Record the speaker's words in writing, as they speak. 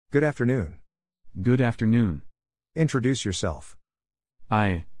Good afternoon. Good afternoon. Introduce yourself.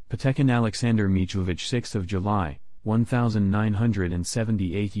 I, Patekin Alexander Michlovich, 6th of July,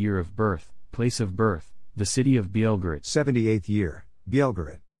 1978 year of birth, place of birth, the city of Belgrade. 78th year,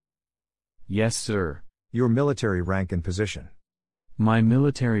 Belgrade. Yes, sir. Your military rank and position. My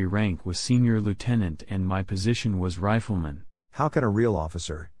military rank was senior lieutenant and my position was rifleman. How can a real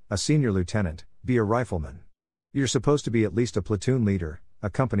officer, a senior lieutenant, be a rifleman? You're supposed to be at least a platoon leader, a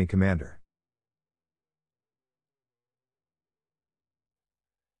company commander.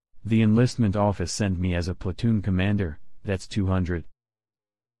 The enlistment office sent me as a platoon commander, that's 200.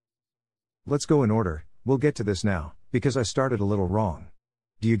 Let's go in order, we'll get to this now, because I started a little wrong.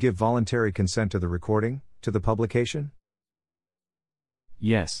 Do you give voluntary consent to the recording, to the publication?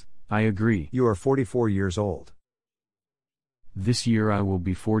 Yes, I agree. You are 44 years old. This year I will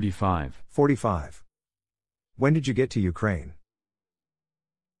be 45. 45. When did you get to Ukraine?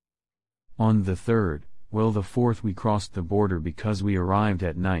 On the 3rd, well the 4th we crossed the border because we arrived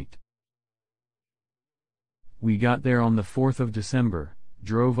at night. We got there on the 4th of December,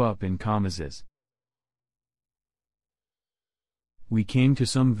 drove up in Kamazes. We came to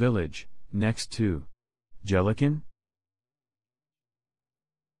some village, next to Zolkin?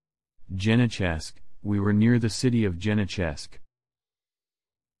 Genichesk, we were near the city of Genichesk.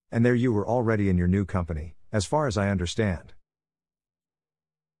 And there you were already in your new company, as far as I understand.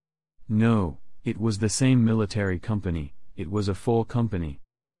 No, it was the same military company, it was a full company.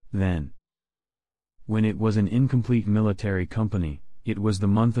 Then, when it was an incomplete military company, it was the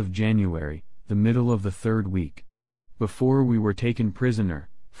month of January, the middle of the 3rd week. Before we were taken prisoner,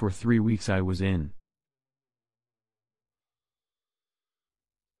 for 3 weeks I was in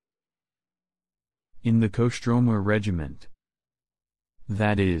the Kostroma regiment.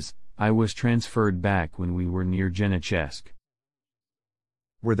 That is, I was transferred back when we were near Genichesk.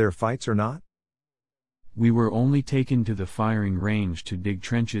 Were there fights or not? We were only taken to the firing range to dig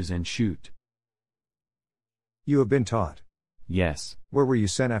trenches and shoot. You have been taught? Yes. Where were you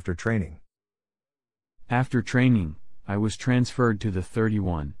sent after training? After training, I was transferred to the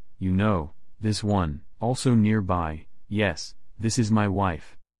 31, you know, this one, also nearby. Yes, this is my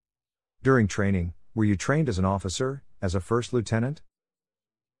wife. During training, were you trained as an officer, as a first lieutenant?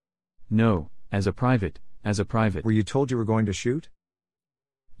 No, as a private. Were you told you were going to shoot?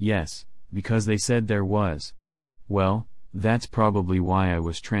 Yes, because they said there was. Well, that's probably why I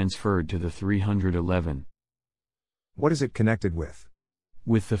was transferred to the 311. What is it connected with?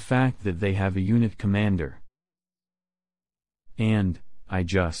 With the fact that they have a unit commander. And,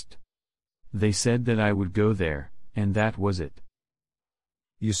 they said that I would go there, and that was it.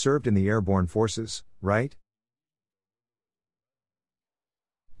 You served in the airborne forces, right?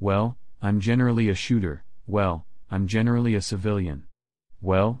 Well, I'm generally a shooter. Well, I'm generally a civilian.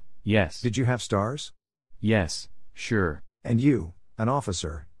 Well, yes. Did you have stars? Yes, sure. And you, an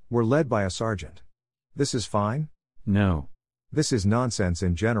officer, were led by a sergeant. This is fine? No. This is nonsense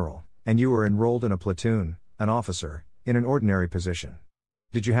in general, and you were enrolled in a platoon, an officer, in an ordinary position.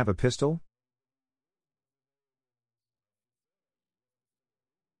 Did you have a pistol?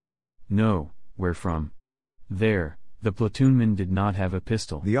 No, where from? There, the platoonman did not have a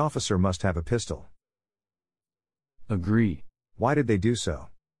pistol. The officer must have a pistol. Agree. Why did they do so?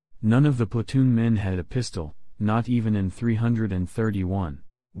 None of the platoon men had a pistol, not even in 331.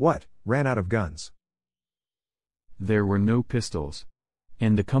 What, ran out of guns? There were no pistols.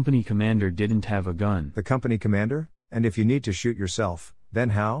 And the company commander didn't have a gun. The company commander? And if you need to shoot yourself,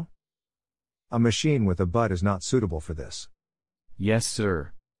 then how? A machine with a butt is not suitable for this. Yes,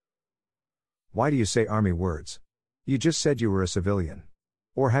 sir. Why do you say army words? You just said you were a civilian.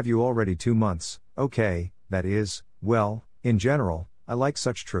 Or have you already 2 months? Okay, that is, well, in general, I like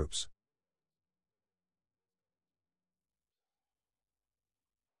such troops.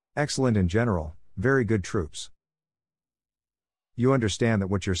 Excellent in general, very good troops. You understand that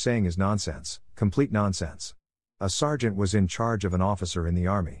what you're saying is nonsense, complete nonsense. A sergeant was in charge of an officer in the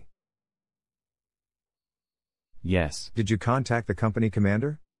army. Yes. Did you contact the company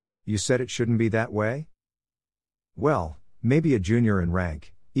commander? You said it shouldn't be that way? Well, maybe a junior in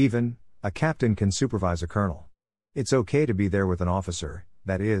rank, even, a captain can supervise a colonel. It's okay to be there with an officer,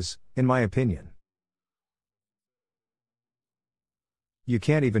 that is, in my opinion. You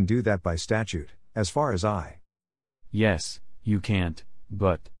can't even do that by statute, as far as I. Yes, you can't,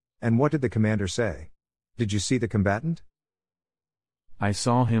 but. And what did the commander say? Did you see the combatant? I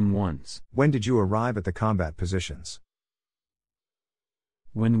saw him once. When did you arrive at the combat positions?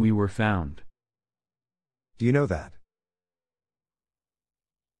 When we were found. Do you know that?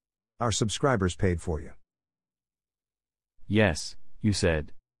 Our subscribers paid for you. Yes, you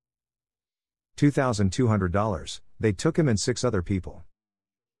said. $2,200. They took him and 6 other people.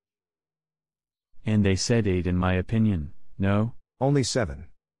 And they said 8 in my opinion, no? Only 7.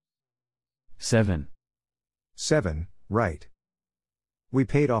 7. 7, right. We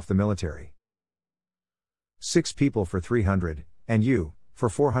paid off the military. 6 people for $300, and you, for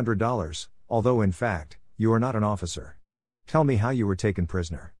 $400, although in fact, you are not an officer. Tell me how you were taken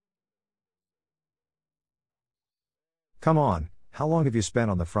prisoner. Come on, how long have you spent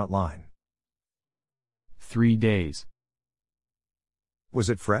on the front line? 3 days. Was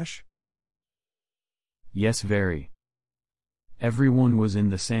it fresh? Yes, very. Everyone was in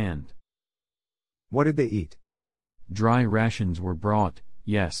the sand. What did they eat? Dry rations were brought,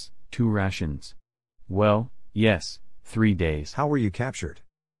 yes, 2 rations. Well, yes, 3 days. How were you captured?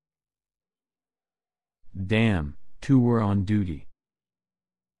 Damn, 2 were on duty.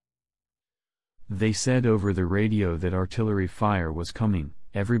 They said over the radio that artillery fire was coming,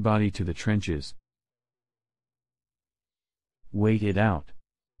 everybody to the trenches. Wait it out.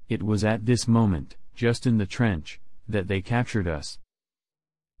 It was at this moment, just in the trench, that they captured us.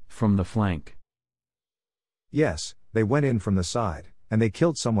 From the flank. Yes, they went in from the side, and they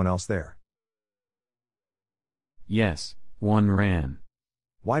killed someone else there. Yes, one ran.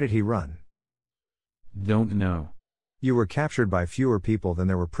 Why did he run? Don't know. You were captured by fewer people than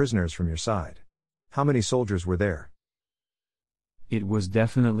there were prisoners from your side. How many soldiers were there? It was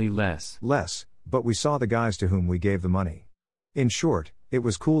definitely less. Less, but we saw the guys to whom we gave the money. In short, it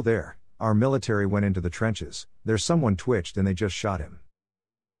was cool there. Our military went into the trenches, there's someone twitched and they just shot him.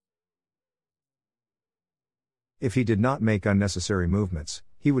 If he did not make unnecessary movements,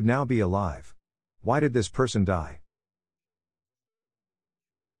 he would now be alive. Why did this person die?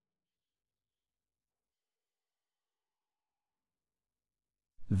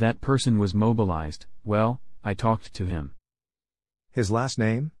 That person was mobilized. Well, I talked to him. His last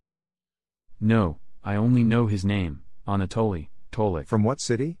name? No, I only know his name, Anatoly Tolik. From what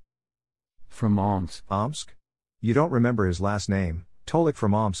city? From Omsk. Omsk? You don't remember his last name. Tolik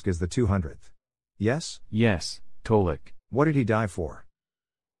from Omsk is the 200th. Yes? Yes, Tolik. What did he die for?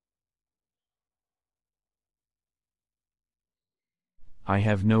 I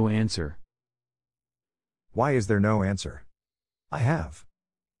have no answer. Why is there no answer? I have.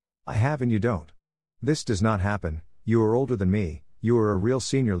 I have and you don't. This does not happen. You are older than me, you are a real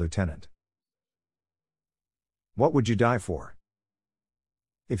senior lieutenant. What would you die for?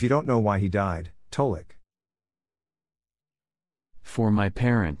 If you don't know why he died, Tolik. For my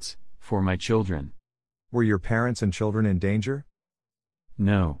parents, for my children. Were your parents and children in danger?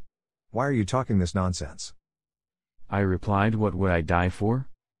 No. Why are you talking this nonsense? I replied, what would I die for?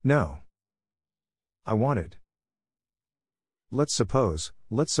 No. I wanted. Let's suppose,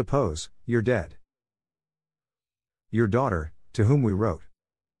 you're dead. Your daughter, to whom we wrote.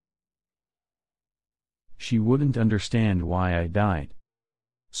 She wouldn't understand why I died.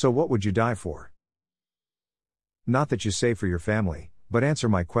 So what would you die for? Not that you say for your family, but answer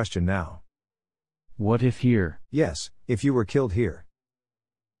my question now. What if here? Yes, if you were killed here.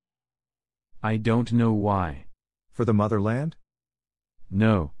 I don't know why. For the motherland?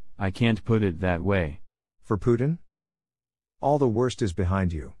 No, I can't put it that way. For Putin? All the worst is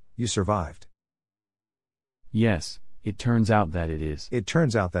behind you, you survived. Yes, it turns out that it is. It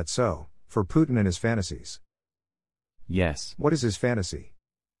turns out that so, for Putin and his fantasies. Yes. What is his fantasy?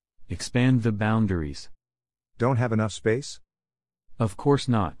 Expand the boundaries. Don't have enough space? Of course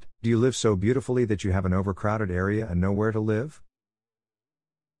not. Do you live so beautifully that you have an overcrowded area and nowhere to live?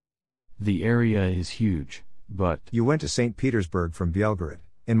 The area is huge, but... You went to St. Petersburg from Belgrade,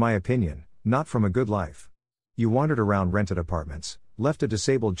 in my opinion, not from a good life. You wandered around rented apartments, left a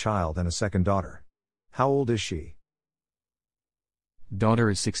disabled child and a second daughter. How old is she? Daughter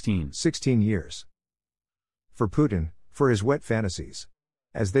is 16. 16 years. For Putin, for his wet fantasies.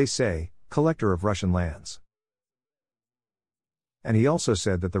 As they say, collector of Russian lands. And he also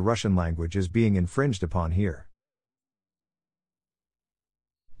said that the Russian language is being infringed upon here.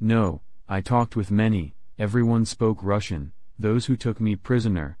 No, I talked with many, everyone spoke Russian, those who took me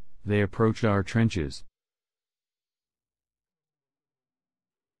prisoner, they approached our trenches.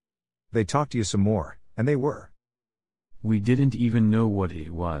 They talked to you some more, and they were. We didn't even know what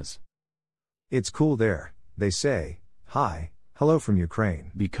it was. It's cool there, they say, hi, hello from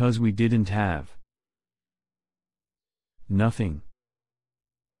Ukraine. Because we didn't have nothing.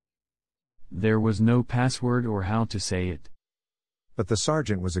 There was no password or how to say it. But the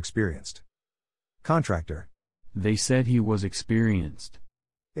sergeant was experienced. Contractor. They said he was experienced.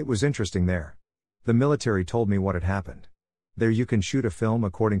 It was interesting there. The military told me what had happened. There you can shoot a film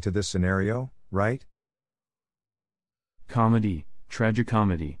according to this scenario, right? Comedy,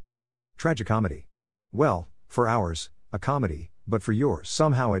 tragicomedy. Tragicomedy. Well, for ours, a comedy, but for yours,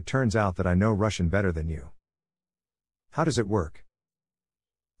 somehow it turns out that I know Russian better than you. How does it work?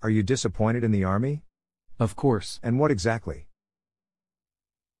 Are you disappointed in the army? Of course. And what exactly?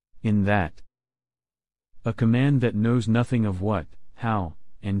 In that. A command that knows nothing of what, how,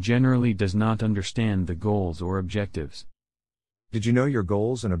 and generally does not understand the goals or objectives. Did you know your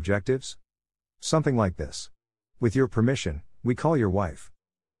goals and objectives? Something like this. With your permission, we call your wife.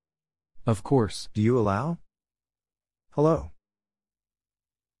 Of course. Do you allow? Hello.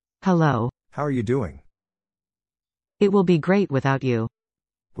 Hello. How are you doing? It will be great without you.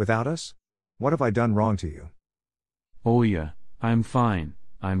 Without us? What have I done wrong to you? Olya, I'm fine,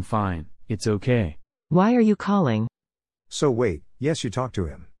 it's okay. Why are you calling? So wait, yes, you talked to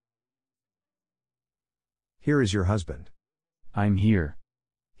him. Here is your husband. I'm here.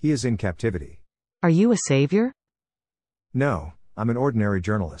 He is in captivity. Are you a savior? No, I'm an ordinary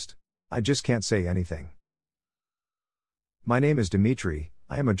journalist. I just can't say anything. My name is Dmitry,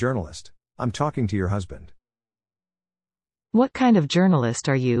 I am a journalist. I'm talking to your husband. What kind of journalist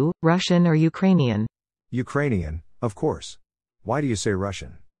are you, Russian or Ukrainian? Ukrainian, of course. Why do you say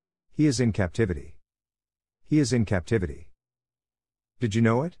Russian? He is in captivity. He is in captivity. Did you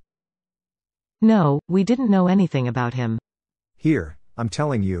know it? No, we didn't know anything about him. Here, I'm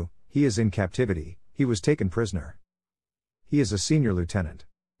telling you, he is in captivity, he was taken prisoner. He is a senior lieutenant.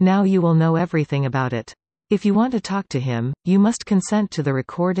 Now you will know everything about it. If you want to talk to him, you must consent to the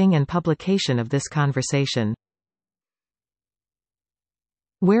recording and publication of this conversation.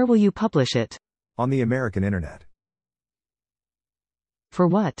 Where will you publish it? On the American internet. For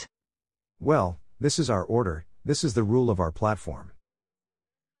what? Well, this is our order, this is the rule of our platform.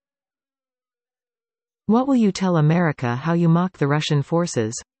 What will you tell America how you mock the Russian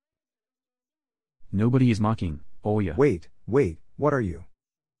forces? Nobody is mocking, Olya. Wait, what are you?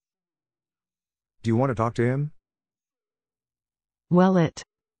 Do you want to talk to him? Well,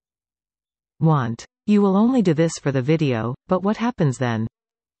 want. You will only do this for the video, but what happens then?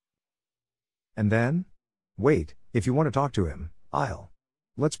 And then? Wait, if you want to talk to him,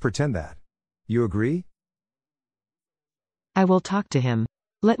 let's pretend that. You agree? I will talk to him.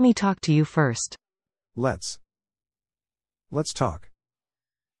 Let me talk to you first. Let's talk.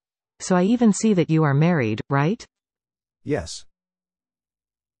 So I even see that you are married, right? Yes.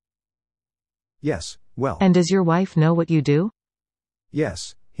 Yes, well. And does your wife know what you do?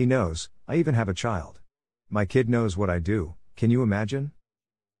 Yes, he knows, I even have a child. My kid knows what I do, can you imagine?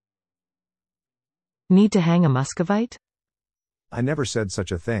 Need to hang a Muscovite? I never said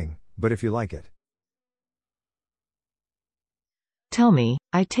such a thing, but if you like it. Tell me,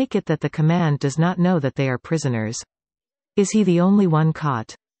 I take it that the command does not know that they are prisoners. Is he the only one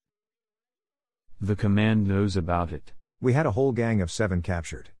caught? The command knows about it. We had a whole gang of 7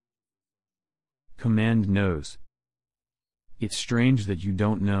 captured. Command knows. It's strange that you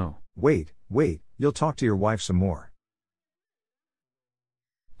don't know. Wait, you'll talk to your wife some more.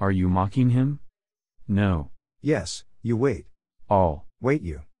 Are you mocking him? No. Yes, you wait. All. Wait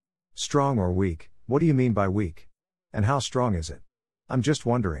you. Strong or weak, what do you mean by weak? And how strong is it? I'm just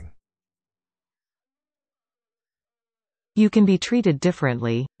wondering. You can be treated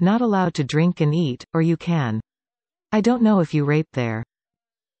differently, not allowed to drink and eat, or you can. I don't know if you raped there.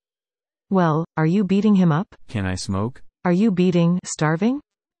 Well, are you beating him up? Can I smoke? Are you starving?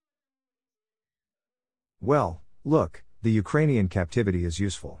 Well, look, the Ukrainian captivity is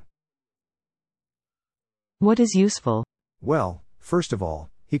useful. What is useful? Well, first of all,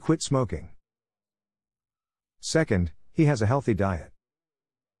 he quit smoking. Second, he has a healthy diet.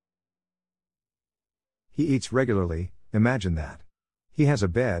 He eats regularly, imagine that. He has a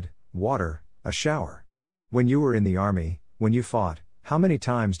bed, water, a shower. When you were in the army, when you fought, how many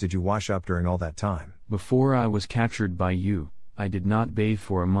times did you wash up during all that time? Before I was captured by you, I did not bathe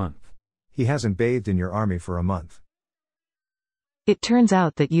for a month. He hasn't bathed in your army for a month. It turns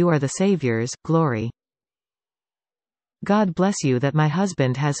out that you are the saviors, glory. God bless you that my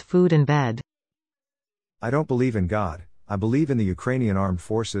husband has food and bed. I don't believe in God, I believe in the Ukrainian armed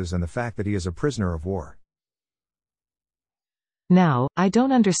forces and the fact that he is a prisoner of war. Now, I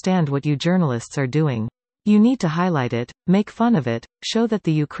don't understand what you journalists are doing. You need to highlight it, make fun of it, show that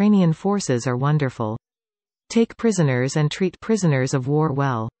the Ukrainian forces are wonderful. Take prisoners and treat prisoners of war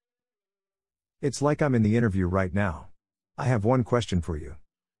well. It's like I'm in the interview right now. I have one question for you.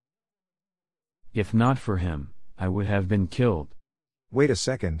 If not for him, I would have been killed. Wait a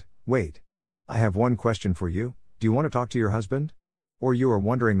second, wait. I have one question for you. Do you want to talk to your husband? Or you are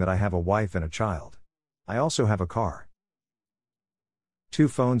wondering that I have a wife and a child? I also have a car. 2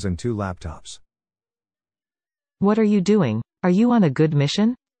 phones and 2 laptops. What are you doing? Are you on a good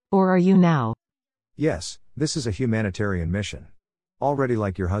mission? Or are you now? Yes, this is a humanitarian mission. Already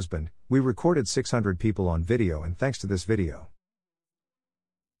like your husband, we recorded 600 people on video and thanks to this video.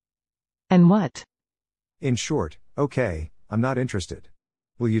 And what? In short, okay, I'm not interested.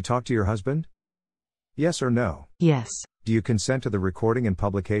 Will you talk to your husband? Yes or no? Yes. Do you consent to the recording and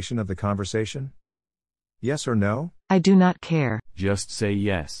publication of the conversation? Yes or no? I do not care. Just say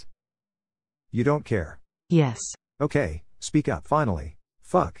yes. You don't care. Yes. Okay, speak up finally.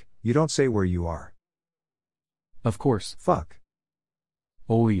 Fuck, you don't say where you are. Of course. Fuck.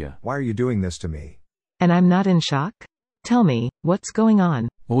 Olya. Why are you doing this to me? And I'm not in shock? Tell me, what's going on?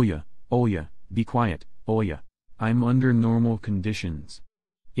 Olya, be quiet, Olya. I'm under normal conditions.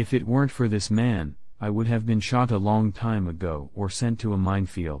 If it weren't for this man, I would have been shot a long time ago or sent to a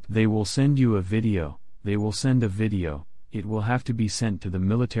minefield. They will send you a video, they will send a video, it will have to be sent to the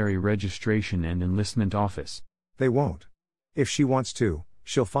military registration and enlistment office. They won't. If she wants to,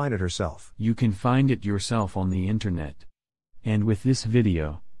 she'll find it herself. You can find it yourself on the internet. And with this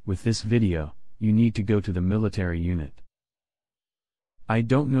video, you need to go to the military unit. I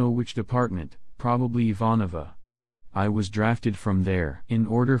don't know which department, probably Ivanova. I was drafted from there in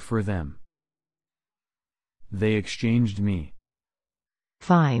order for them. They exchanged me.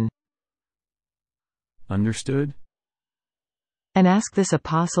 Fine. Understood? And ask this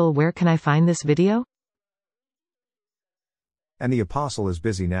apostle, where can I find this video? And the apostle is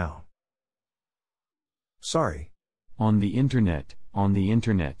busy now. Sorry. On the internet.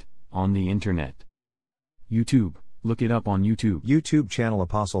 YouTube, look it up on YouTube. YouTube channel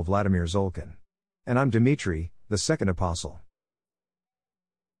Apostle Vladimir Zolkin. And I'm Dmitry, the second apostle.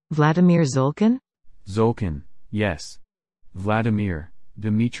 Vladimir Zolkin? Zolkin, yes. Vladimir,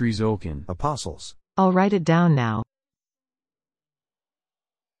 Dmitry Zolkin. Apostles. I'll write it down now.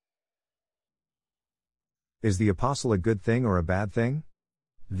 Is the apostle a good thing or a bad thing?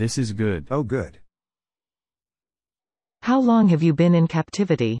 This is good. Oh, good. How long have you been in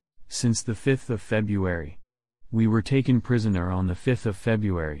captivity? Since the 5th of February. We were taken prisoner on the 5th of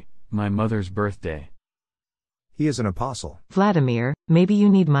February, my mother's birthday. He is an apostle. Vladimir, maybe you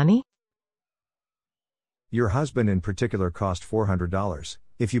need money? Your husband in particular cost $400.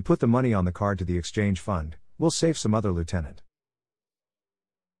 If you put the money on the card to the exchange fund, we'll save some other lieutenant.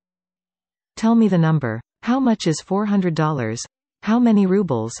 Tell me the number. How much is $400? How many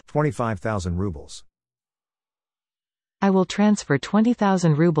rubles? 25,000 rubles. I will transfer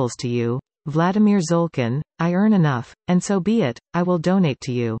 20,000 rubles to you, Vladimir Zolkin. I earn enough, and so be it, I will donate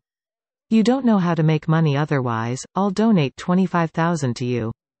to you. You don't know how to make money otherwise, I'll donate 25,000 to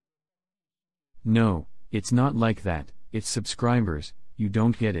you. No, it's not like that, it's subscribers, you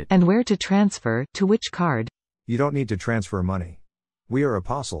don't get it. And where to transfer, to which card? You don't need to transfer money. We are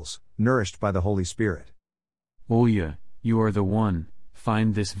apostles, nourished by the Holy Spirit. Olya, you are the one.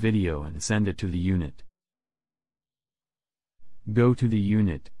 Find this video and send it to the unit. Go to the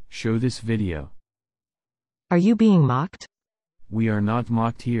unit, show this video. Are you being mocked? We are not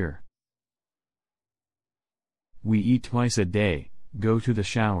mocked here. We eat twice a day, go to the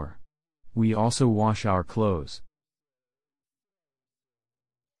shower. We also wash our clothes.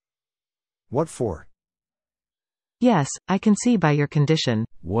 What for? Yes, I can see by your condition.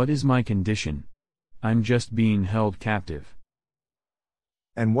 What is my condition? I'm just being held captive.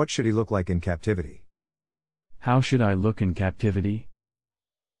 And what should he look like in captivity? How should I look in captivity?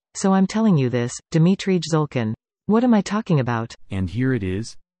 So I'm telling you this, Dmitry Zolkin. What am I talking about? And here it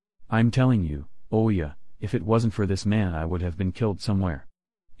is. I'm telling you, Olya, if it wasn't for this man I would have been killed somewhere.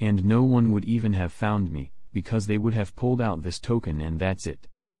 And no one would even have found me, because they would have pulled out this token and that's it.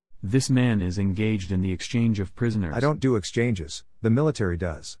 This man is engaged in the exchange of prisoners. I don't do exchanges, the military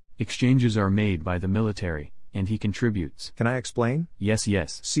does. Exchanges are made by the military, and he contributes. Can I explain?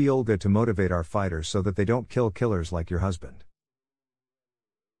 Yes. See Olga to motivate our fighters so that they don't kill killers like your husband.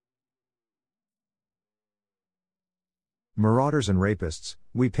 Marauders and rapists,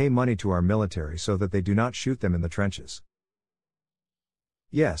 we pay money to our military so that they do not shoot them in the trenches.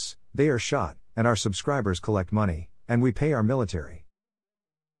 Yes, they are shot, and our subscribers collect money, and we pay our military.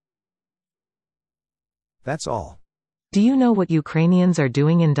 That's all. Do you know what Ukrainians are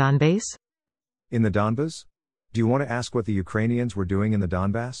doing in Donbass? In the Donbas? Do you want to ask what the Ukrainians were doing in the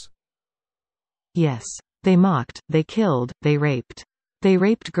Donbass? Yes. They mocked, they killed, they raped. They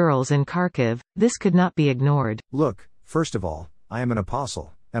raped girls in Kharkiv. This could not be ignored. Look, first of all, I am an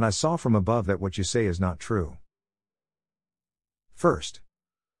apostle, and I saw from above that what you say is not true. First.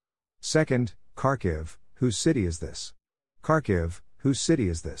 Second, Kharkiv, whose city is this? Kharkiv, whose city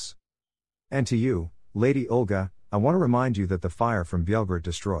is this? And to you, Lady Olga, I want to remind you that the fire from Belgrade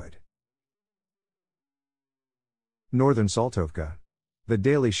destroyed Northern Saltovka. The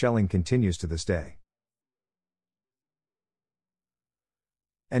daily shelling continues to this day.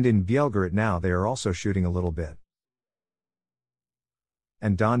 And in Belgorod now they are also shooting a little bit.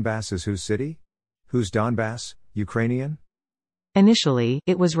 And Donbass is whose city? Who's Donbass, Ukrainian? Initially,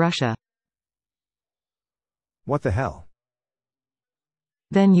 it was Russia. What the hell?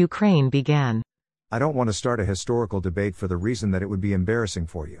 Then Ukraine began. I don't want to start a historical debate for the reason that it would be embarrassing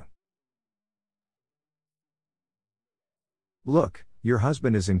for you. Look, your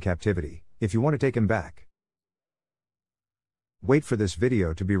husband is in captivity, if you want to take him back. Wait for this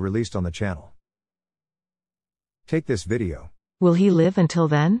video to be released on the channel. Take this video. Will he live until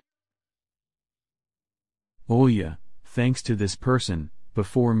then? Olya, thanks to this person,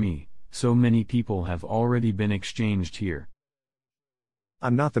 before me, so many people have already been exchanged here.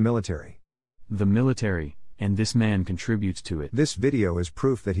 I'm not the military. The military, and this man contributes to it. This video is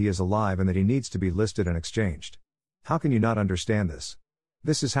proof that he is alive and that he needs to be listed and exchanged. How can you not understand this?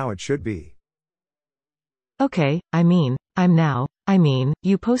 This is how it should be. Okay,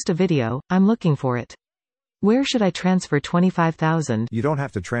 you post a video, I'm looking for it. Where should I transfer 25,000? You don't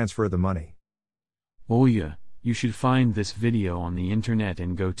have to transfer the money. Olya, you should find this video on the internet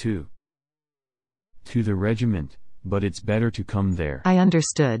and go to the regiment, but it's better to come there. I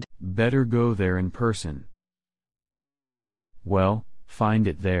understood. Better go there in person. Well, find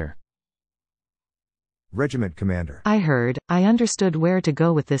it there. Regiment commander. I understood where to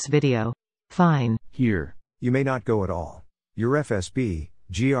go with this video. Fine. Here. You may not go at all. Your FSB,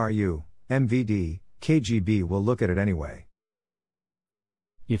 GRU, MVD, KGB will look at it anyway.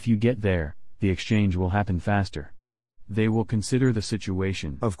 If you get there, the exchange will happen faster. They will consider the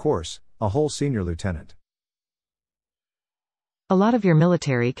situation. Of course, a whole senior lieutenant. A lot of your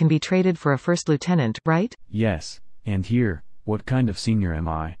military can be traded for a first lieutenant, right? Yes, and here, what kind of senior am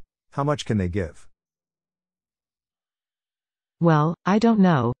I? How much can they give? Well, I don't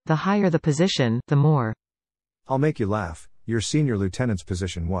know, the higher the position, the more. I'll make you laugh, your senior lieutenant's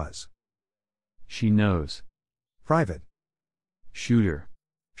position was. She knows. Private. Shooter.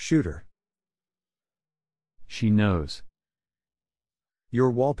 Shooter. She knows.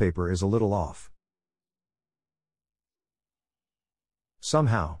 Your wallpaper is a little off.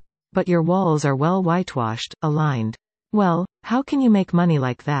 Somehow. But your walls are well whitewashed, aligned. Well, how can you make money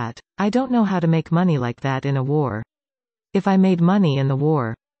like that? I don't know how to make money like that in a war. If I made money in the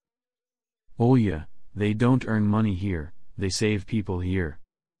war. Olya, they don't earn money here, they save people here.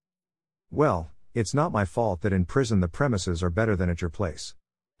 Well, it's not my fault that in prison the premises are better than at your place.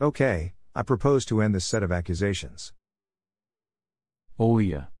 Okay, I propose to end this set of accusations.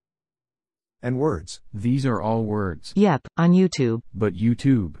 Olya. And words. These are all words. Yep, on YouTube. But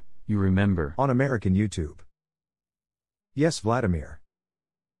YouTube, you remember. On American YouTube. Yes, Vladimir.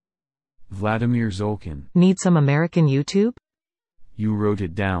 Vladimir Zolkin. Need some American YouTube? You wrote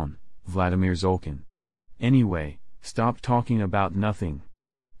it down, Vladimir Zolkin. Anyway, stop talking about nothing.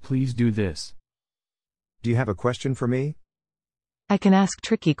 Please do this. Do you have a question for me? I can ask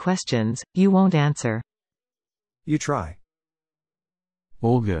tricky questions, you won't answer. You try.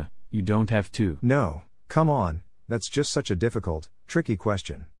 Olga, you don't have to. No, come on, that's just such a difficult, tricky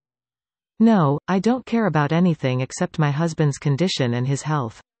question. No, I don't care about anything except my husband's condition and his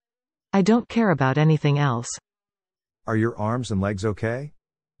health. I don't care about anything else. Are your arms and legs okay?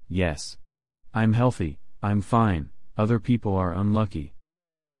 Yes. I'm healthy, I'm fine, other people are unlucky.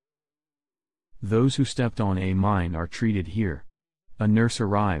 Those who stepped on a mine are treated here. A nurse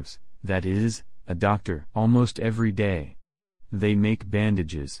arrives, that is, a doctor, almost every day. They make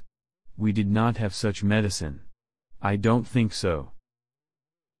bandages. We did not have such medicine. I don't think so.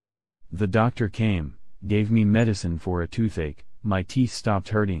 The doctor came, gave me medicine for a toothache, my teeth stopped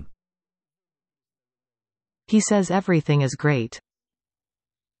hurting. He says everything is great.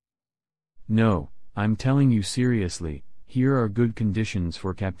 No, I'm telling you seriously, here are good conditions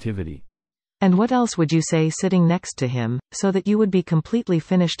for captivity. And what else would you say sitting next to him, so that you would be completely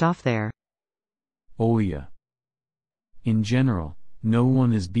finished off there? Olya. In general, no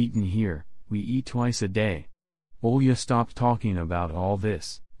one is beaten here, we eat twice a day. Olya, stop talking about all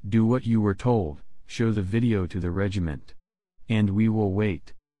this, do what you were told, show the video to the regiment. And we will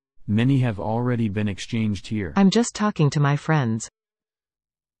wait. Many have already been exchanged here. I'm just talking to my friends.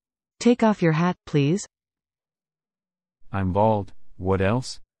 Take off your hat, please. I'm bald, what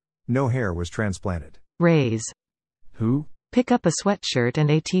else? No hair was transplanted. Raise. Who? Pick up a sweatshirt and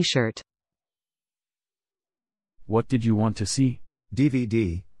a t-shirt. What did you want to see?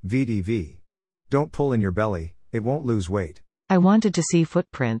 DVD, VDV. Don't pull in your belly, it won't lose weight. I wanted to see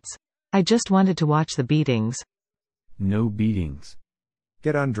footprints. I just wanted to watch the beatings. No beatings.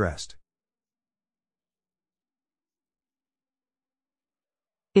 Get undressed.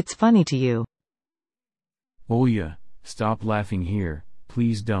 It's funny to you. Olya, stop laughing here,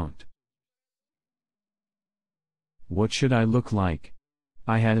 please don't. What should I look like?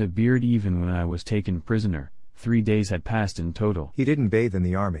 I had a beard even when I was taken prisoner, 3 days had passed in total. He didn't bathe in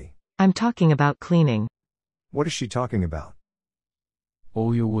the army. I'm talking about cleaning. What is she talking about?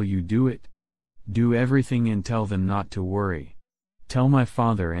 Olya, will you do it? Do everything and tell them not to worry. Tell my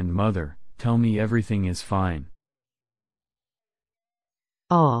father and mother, tell me everything is fine.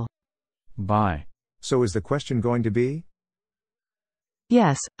 All. Bye. So is the question going to be?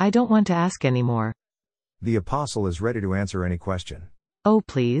 Yes, I don't want to ask anymore. The apostle is ready to answer any question. Oh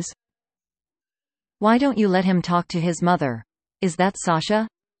please. Why don't you let him talk to his mother? Is that Sasha?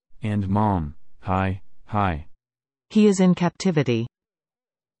 And mom, hi. He is in captivity.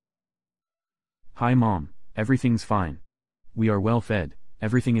 Hi mom, everything's fine. We are well fed,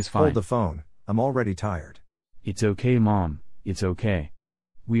 everything is fine. Hold the phone, I'm already tired. It's okay mom, it's okay.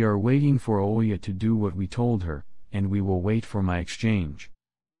 We are waiting for Olya to do what we told her, and we will wait for my exchange.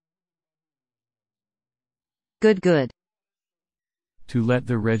 Good. To let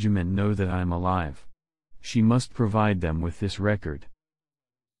the regiment know that I'm alive. She must provide them with this record.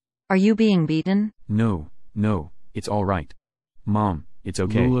 Are you being beaten? No, it's all right. Mom, it's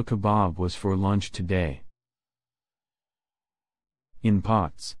okay. Lula kebab was for lunch today. In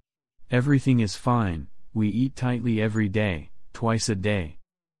pots. Everything is fine, we eat tightly every day, twice a day.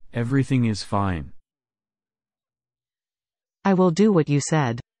 Everything is fine. I will do what you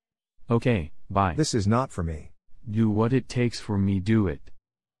said. Okay, bye. This is not for me. Do what it takes for me, do it.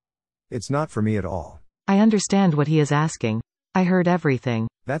 It's not for me at all. I understand what he is asking. I heard everything.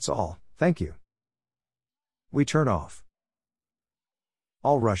 That's all, thank you. We turn off.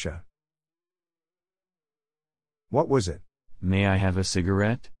 All Russia. What was it? May I have a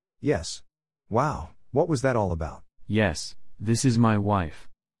cigarette? Yes. Wow, what was that all about? Yes, this is my wife.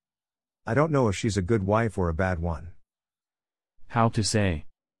 I don't know if she's a good wife or a bad one. How to say?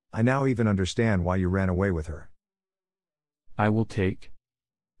 I now even understand why you ran away with her. I will take.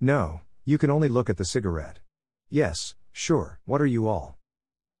 No, you can only look at the cigarette. Yes, sure, what are you all?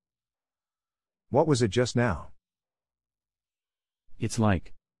 What was it just now? It's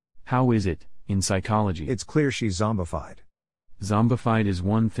like. How is it, in psychology? It's clear she's zombified. Zombified is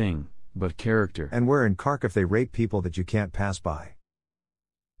one thing, but character. And where in Kharkiv they rape people that you can't pass by.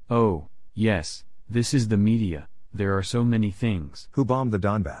 Oh, yes, this is the media, there are so many things. Who bombed the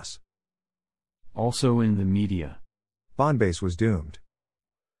Donbass? Also in the media. Donbass was doomed.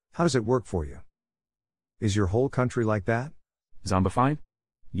 How does it work for you? Is your whole country like that? Zombified?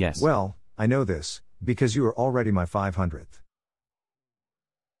 Yes. Well, I know this, because you are already my 500th.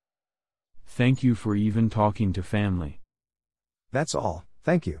 Thank you for even talking to family. That's all,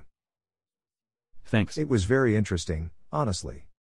 thank you. Thanks. It was very interesting, honestly.